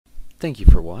Thank you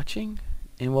for watching,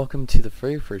 and welcome to the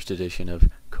very first edition of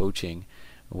Coaching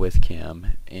with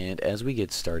Cam. And as we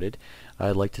get started,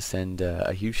 I'd like to send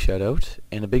a huge shout out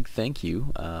and a big thank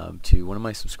you to one of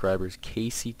my subscribers,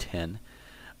 Casey10,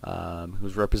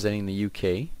 who's representing the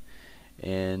UK.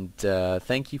 And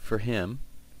thank you for him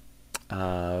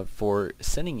for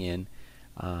sending in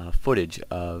footage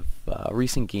of a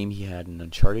recent game he had in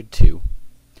Uncharted 2.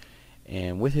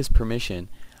 And with his permission,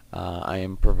 I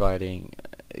am providing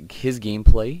his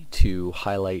gameplay to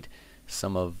highlight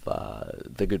some of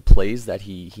the good plays that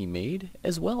he made,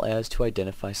 as well as to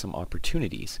identify some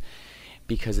opportunities,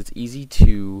 because it's easy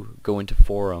to go into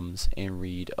forums and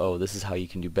read, oh, this is how you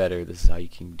can do better, this is how you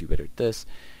can do better at this,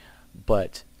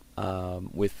 but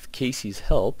with Casey's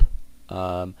help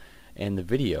and the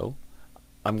video,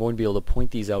 I'm going to be able to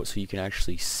point these out so you can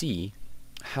actually see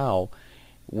how,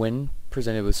 when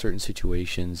presented with certain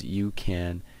situations, you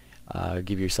can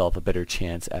give yourself a better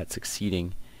chance at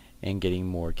succeeding and getting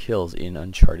more kills in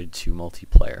Uncharted 2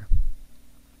 multiplayer.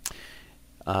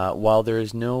 While there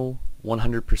is no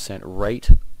 100% right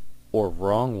or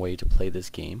wrong way to play this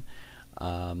game,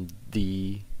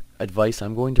 the advice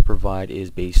I'm going to provide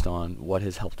is based on what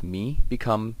has helped me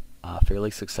become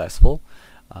fairly successful.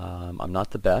 I'm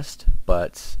not the best,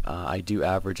 but I do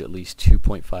average at least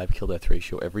 2.5 kill death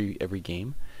ratio every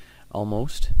game,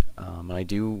 almost. And I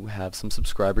do have some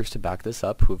subscribers to back this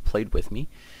up who have played with me.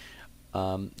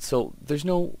 So there's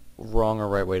no wrong or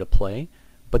right way to play,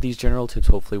 but these general tips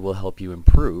hopefully will help you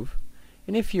improve.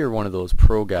 And if you're one of those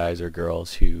pro guys or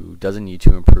girls who doesn't need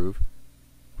to improve,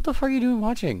 what the fuck are you doing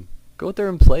watching? Go out there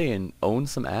and play and own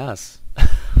some ass.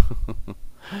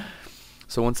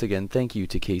 So once again, thank you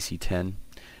to Casey10.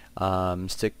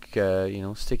 Stick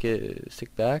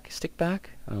back.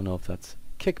 I don't know if that's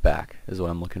kickback is what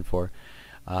I'm looking for.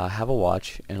 Have a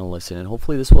watch and a listen, and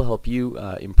hopefully this will help you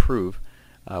improve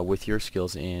with your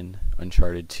skills in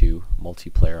Uncharted 2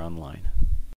 multiplayer online.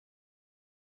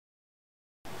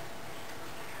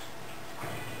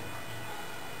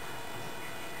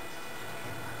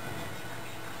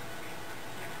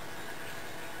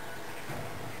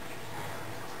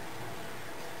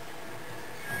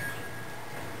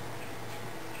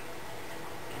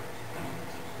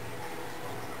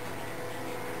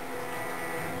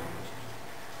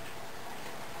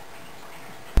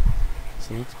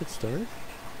 So let's get started,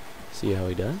 see how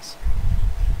he does.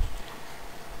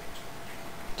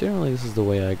 Generally this is the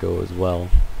way I go as well.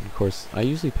 Of course, I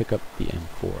usually pick up the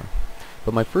M4.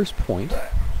 But my first point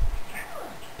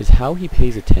is how he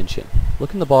pays attention.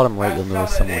 Look in the bottom right, you'll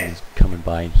notice someone is coming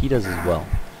by, and he does as well.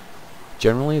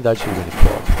 Generally that should get a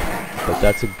kill, but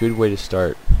that's a good way to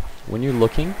start. When you're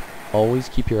looking, always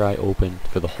keep your eye open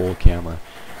for the whole camera.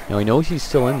 Now he knows he's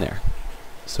still in there,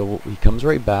 so he comes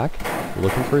right back,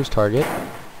 looking for his target,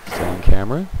 still on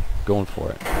camera, going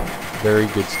for it. Very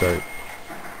good start.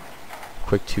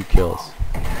 Quick 2 kills.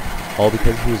 All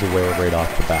because he was aware right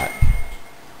off the bat.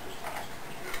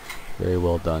 Very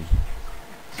well done.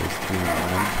 So it's 3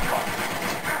 and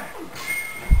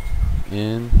 1.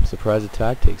 And surprise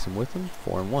attack takes him with him,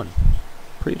 4 and 1.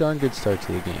 Pretty darn good start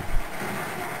to the game.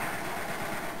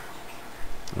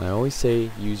 And I always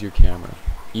say use your camera.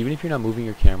 Even if you're not moving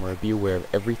your camera, be aware of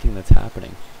everything that's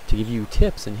happening to give you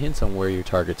tips and hints on where your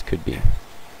targets could be.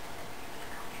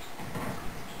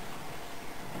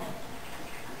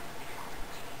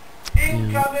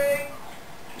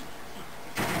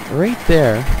 Right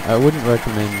there, I wouldn't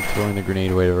recommend throwing the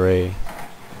grenade away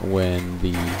when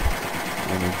the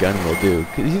gun will do.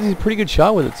 'Cause he's a pretty good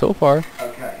shot with it so far.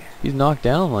 He's knocked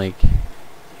down like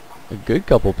a good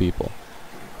couple people.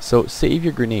 So save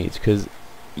your grenades, because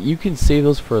you can save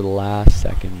those for the last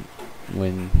second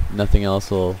when nothing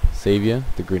else will save you.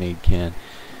 The grenade can.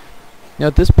 Now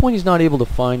at this point he's not able to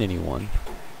find anyone,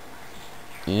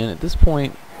 and at this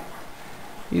point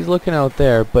he's looking out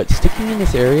there, but sticking in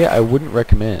this area I wouldn't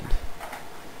recommend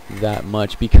that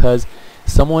much, because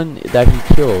someone that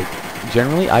he killed,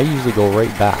 generally I usually go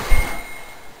right back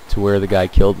to where the guy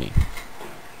killed me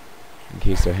in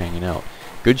case they're hanging out.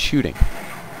 Good shooting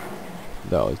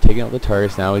though. He's taking out the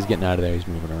targets. Now he's getting out of there. He's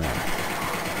moving around.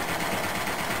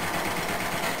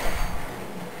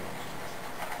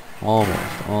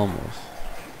 Almost.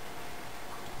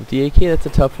 With the AK, that's a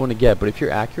tough one to get, but if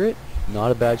you're accurate,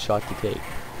 not a bad shot to take,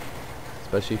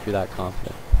 especially if you're that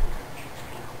confident.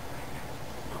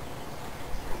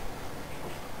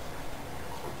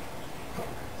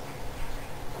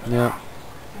 Now,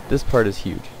 this part is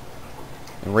huge.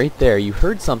 And right there, you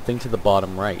heard something to the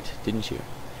bottom right, didn't you?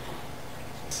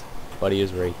 Buddy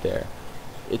is right there.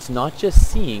 It's not just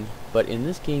seeing, but in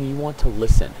this game you want to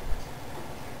listen.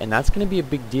 And that's going to be a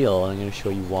big deal, and I'm going to show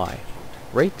you why.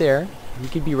 right there, he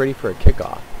could be ready for a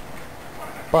kickoff.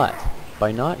 But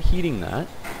by not heeding that,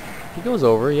 he goes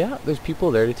over. Yeah, there's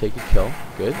people there to take a kill.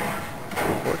 Good. Go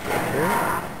for it. Go for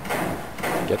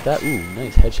it. Get that. Ooh,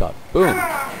 nice headshot. Boom.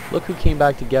 Look who came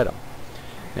back to get him.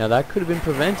 Now that could have been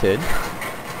prevented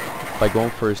by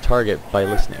going for his target by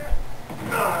listening.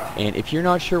 And if you're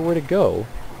not sure where to go,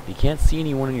 you can't see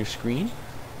anyone on your screen,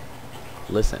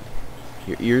 listen.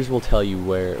 Your ears will tell you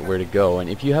where to go, and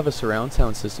if you have a surround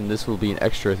sound system, this will be an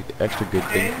extra good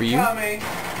thing for you.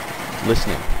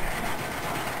 Listening.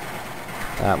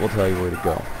 That will tell you where to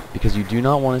go, because you do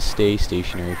not want to stay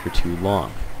stationary for too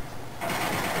long.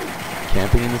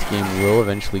 Camping in this game will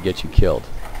eventually get you killed,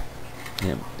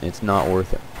 and it's not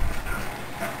worth it.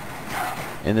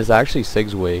 And this actually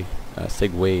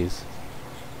segues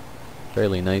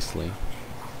fairly nicely.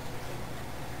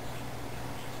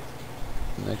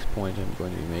 The next point I'm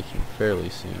going to be making fairly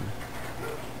soon.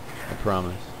 I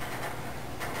promise.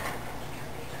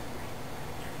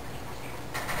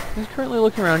 He's currently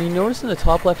looking around. He noticed in the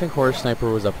top left-hand corner sniper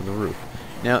was up on the roof.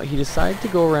 Now he decided to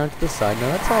go around to the side. Now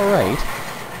that's alright.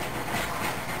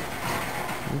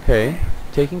 Okay,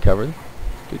 taking cover.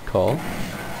 Good call.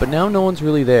 But now no one's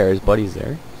really there. His buddy's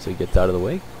there. So he gets out of the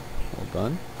way. Well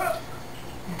done.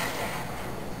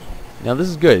 Now this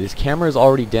is good. His camera is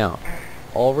already down.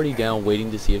 Already down, waiting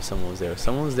to see if someone was there. If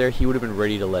someone was there, he would have been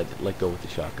ready to let go with the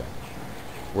shotgun.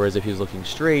 Whereas if he was looking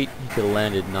straight, he could have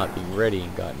landed not being ready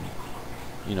and gotten,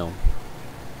 you know,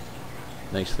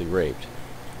 nicely raped.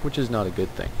 Which is not a good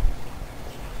thing.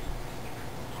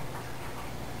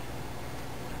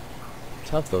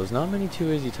 Tough though. There's not many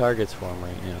too easy targets for him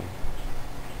right now.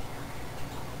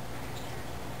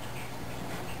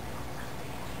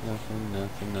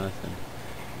 Nothing.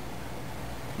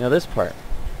 Now this part.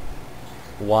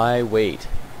 Why wait?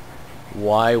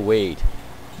 Why wait?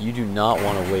 You do not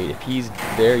want to wait. If he's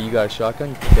there, you got a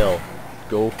shotgun, kill.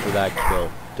 Go for that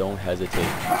kill. Don't hesitate.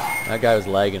 That guy was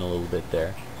lagging a little bit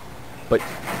there. But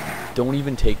don't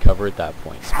even take cover at that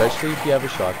point. Especially if you have a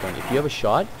shotgun. If you have a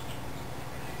shot,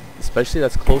 especially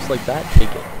that's close like that, take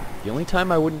it. The only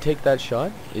time I wouldn't take that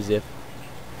shot is if,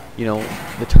 you know,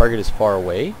 the target is far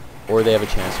away or they have a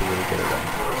chance to really get it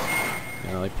right.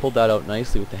 You know, I pulled that out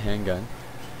nicely with the handgun,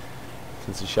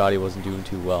 since the shotty wasn't doing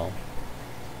too well.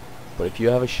 But if you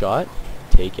have a shot,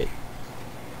 take it.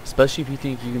 Especially if you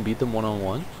think you can beat them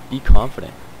one-on-one, be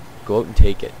confident. Go out and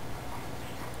take it.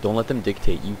 Don't let them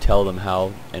dictate. You tell them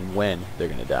how and when they're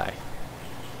going to die.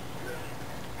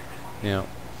 Now,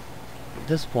 at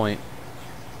this point,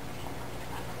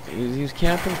 he was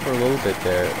camping for a little bit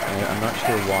there. I'm not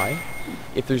sure why.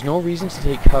 If there's no reason to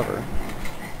take cover,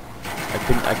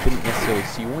 I couldn't necessarily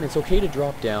see one. It's okay to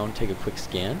drop down, take a quick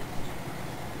scan.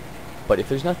 But if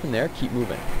there's nothing there, keep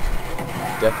moving.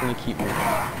 Definitely keep moving.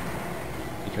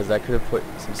 Because that could have put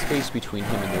some space between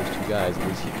him and those two guys. At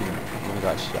least he only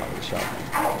got shot with a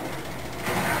shotgun.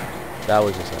 That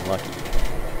was just unlucky.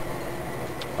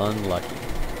 Unlucky.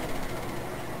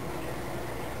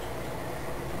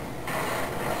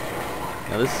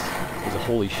 Now this is a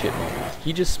holy shit moment.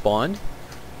 He just spawned.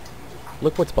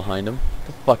 Look what's behind him.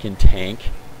 The fucking tank.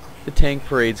 The tank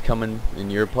parade's coming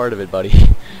and you're a part of it, buddy.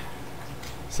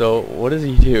 So, what does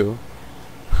he do?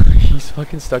 He's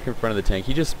fucking stuck in front of the tank.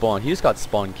 He just spawned. He just got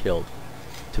spawn killed.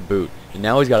 To boot. And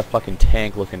now he's got a fucking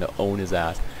tank looking to own his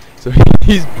ass. So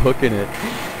he's booking it.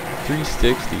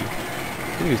 360. I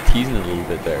think he was teasing it a little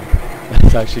bit there.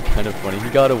 That's actually kind of funny. He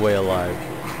got away alive.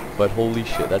 But holy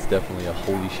shit, that's definitely a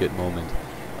holy shit moment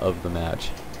of the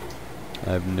match.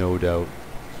 I have no doubt.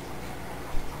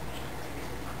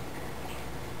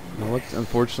 Now,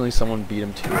 unfortunately, someone beat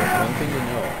him to it. One thing to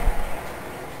know.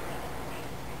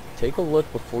 Take a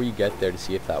look before you get there to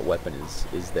see if that weapon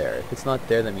is there. If it's not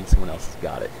there, that means someone else has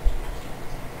got it.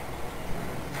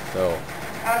 So,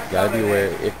 you gotta be aware,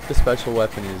 if the special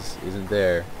weapon isn't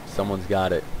there, someone's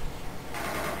got it.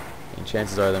 And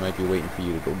chances are they might be waiting for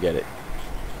you to go get it.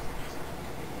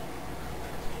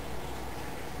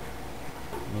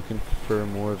 Looking for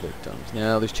more victims.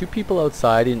 Now, there's two people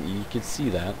outside, and you can see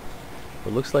that. But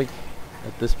it looks like,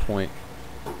 at this point,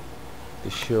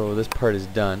 this part is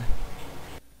done.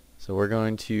 So we're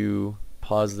going to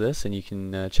pause this, and you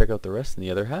can check out the rest in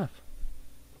the other half.